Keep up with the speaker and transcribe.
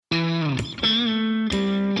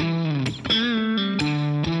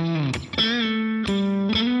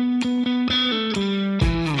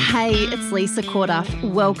it's Lisa Corduff.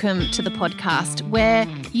 Welcome to the podcast where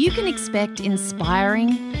you can expect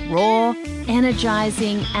inspiring, raw,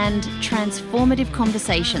 energizing and transformative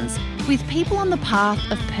conversations with people on the path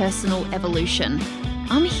of personal evolution.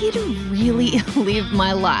 I'm here to really live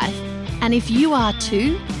my life, and if you are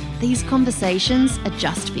too, these conversations are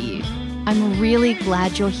just for you. I'm really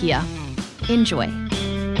glad you're here. Enjoy.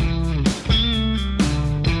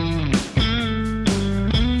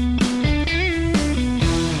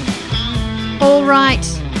 All right,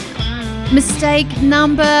 mistake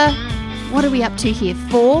number, what are we up to here?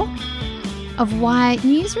 4 of why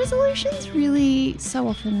New Year's resolutions really so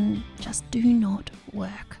often just do not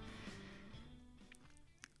work.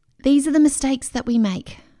 These are the mistakes that we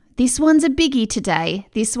make. This one's a biggie today.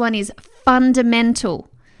 This one is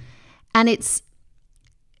fundamental. And it's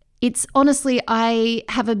honestly, I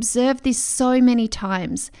have observed this so many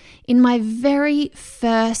times. In my very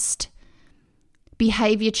first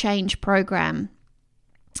behavior change program,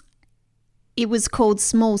 it was called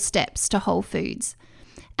Small Steps to Whole Foods.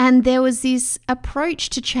 And there was this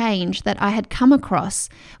approach to change that I had come across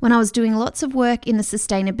when I was doing lots of work in the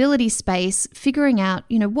sustainability space, figuring out,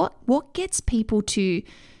 what gets people to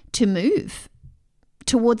move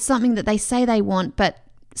towards something that they say they want, but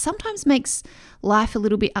sometimes makes life a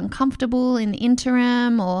little bit uncomfortable in the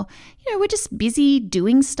interim, or, we're just busy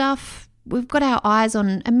doing stuff. We've got our eyes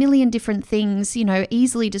on a million different things,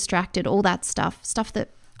 easily distracted, all that stuff that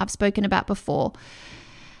I've spoken about before.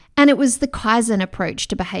 And it was the Kaizen approach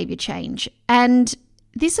to behavior change. And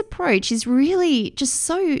this approach is really just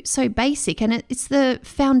so basic, and it's the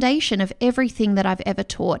foundation of everything that I've ever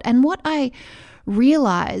taught. And what I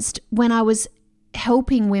realized when I was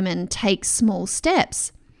helping women take small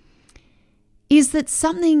steps is that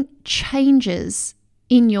something changes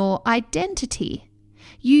in your identity.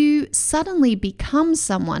 You suddenly become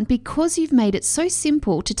someone because you've made it so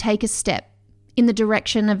simple to take a step in the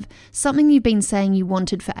direction of something you've been saying you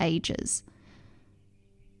wanted for ages.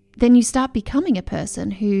 Then you start becoming a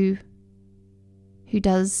person who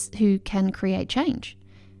can create change.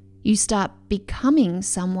 You start becoming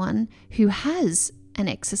someone who has an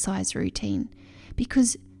exercise routine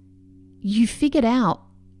because you figured out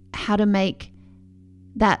how to make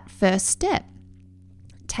that first step.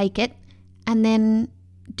 Take it and then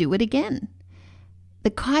do it again.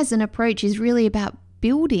 The Kaizen approach is really about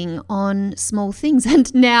building on small things.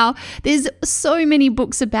 And now there's so many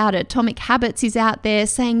books about it. Atomic Habits is out there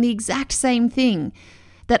saying the exact same thing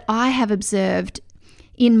that I have observed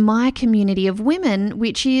in my community of women,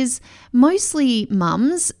 which is mostly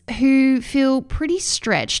mums who feel pretty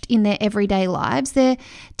stretched in their everyday lives. They're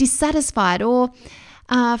dissatisfied or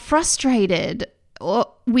frustrated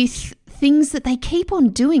or with things that they keep on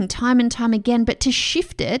doing time and time again, but to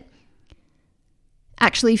shift it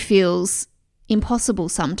actually feels impossible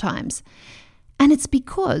sometimes. And it's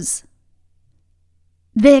because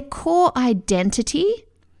their core identity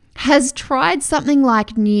has tried something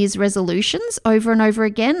like New Year's resolutions over and over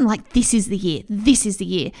again, like this is the year, this is the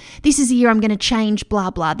year, this is the year I'm going to change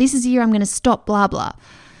blah, blah, this is the year I'm going to stop blah, blah.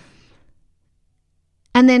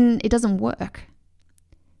 And then it doesn't work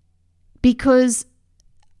because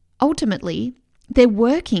ultimately they're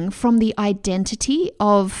working from the identity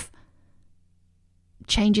of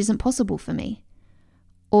change isn't possible for me,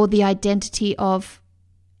 or the identity of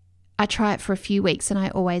I try it for a few weeks and I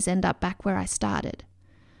always end up back where I started,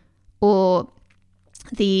 or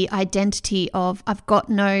the identity of I've got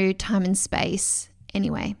no time and space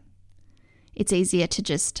anyway. It's easier to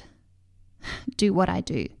just do what I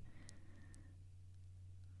do.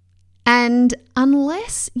 And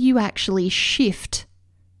unless you actually shift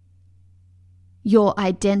your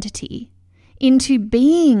identity into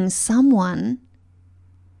being someone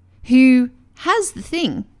who has the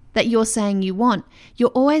thing that you're saying you want, you're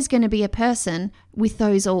always going to be a person with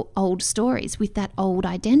those old stories, with that old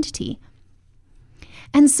identity.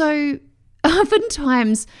 And so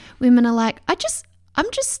oftentimes women are like, I just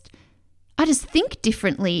think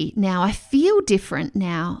differently now. I feel different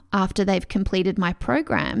now after they've completed my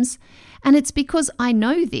programs. And it's because I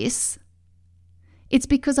know this. It's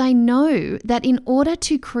because I know that in order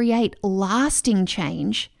to create lasting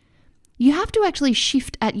change, you have to actually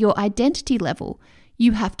shift at your identity level.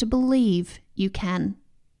 You have to believe you can.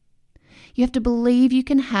 You have to believe you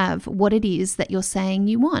can have what it is that you're saying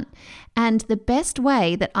you want. And the best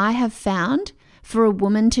way that I have found for a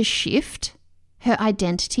woman to shift her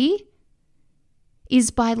identity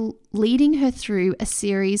is by leading her through a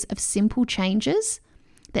series of simple changes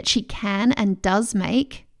that she can and does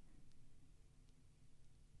make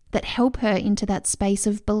that help her into that space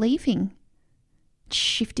of believing,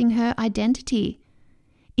 shifting her identity.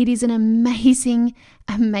 It is an amazing,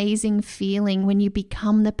 amazing feeling when you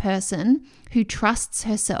become the person who trusts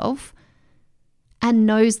herself and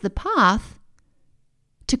knows the path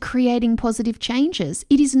to creating positive changes.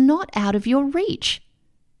 It is not out of your reach.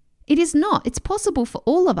 It is not. It's possible for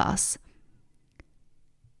all of us.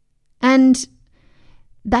 And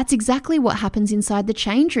that's exactly what happens inside the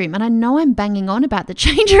change room. And I know I'm banging on about the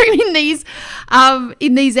change room in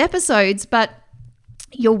these episodes, but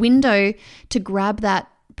your window to grab that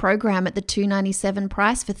program at the $297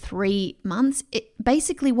 price for 3 months,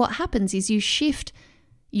 basically what happens is you shift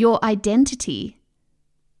your identity,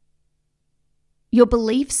 your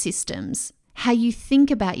belief systems, how you think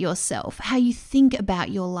about yourself, how you think about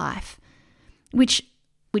your life, which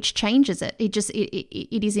changes it.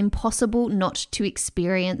 It is impossible not to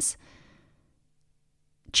experience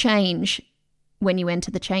change when you enter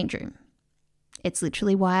the change room. It's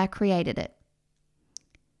literally why I created it.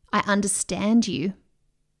 I understand you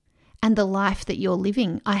and the life that you're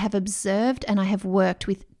living. I have observed and I have worked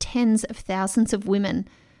with tens of thousands of women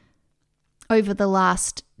over the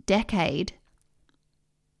last decade.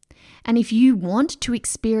 And if you want to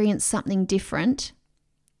experience something different,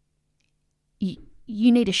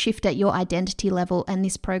 you need to shift at your identity level, and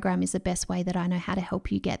this program is the best way that I know how to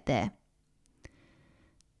help you get there.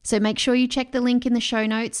 So make sure you check the link in the show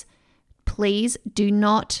notes. Please do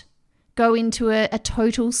not go into a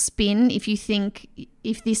total spin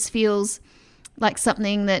if this feels like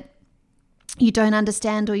something that you don't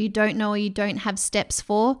understand or you don't know or you don't have steps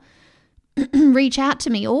for. Reach out to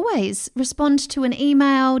me always. Respond to an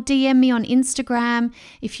email, DM me on Instagram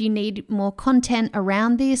if you need more content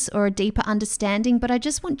around this or a deeper understanding. But I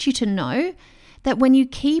just want you to know that when you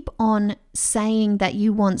keep on saying that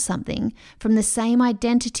you want something from the same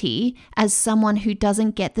identity as someone who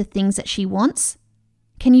doesn't get the things that she wants,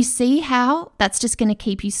 can you see how that's just going to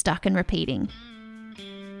keep you stuck and repeating?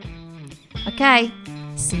 Okay,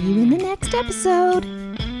 see you in the next episode.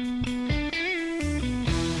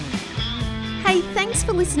 Hey, thanks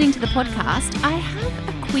for listening to the podcast. I have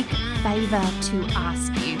a quick favour to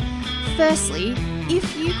ask you. Firstly,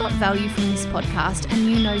 if you got value from this podcast and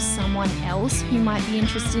you know someone else who might be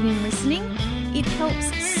interested in listening, it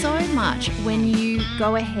helps so much when you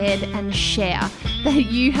go ahead and share that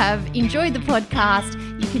you have enjoyed the podcast.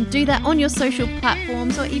 You can do that on your social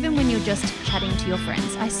platforms or even when you're just chatting to your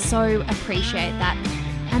friends. I so appreciate that.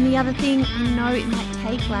 And the other thing, I know it might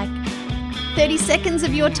take like 30 seconds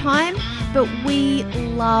of your time, but we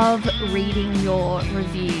love reading your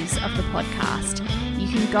reviews of the podcast. You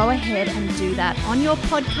can go ahead and do that on your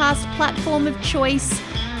podcast platform of choice.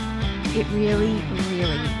 It really,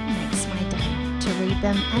 really makes my day to read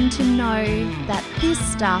them and to know that this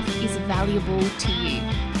stuff is valuable to you.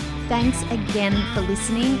 Thanks again for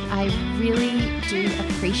listening. I really do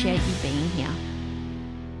appreciate you being here.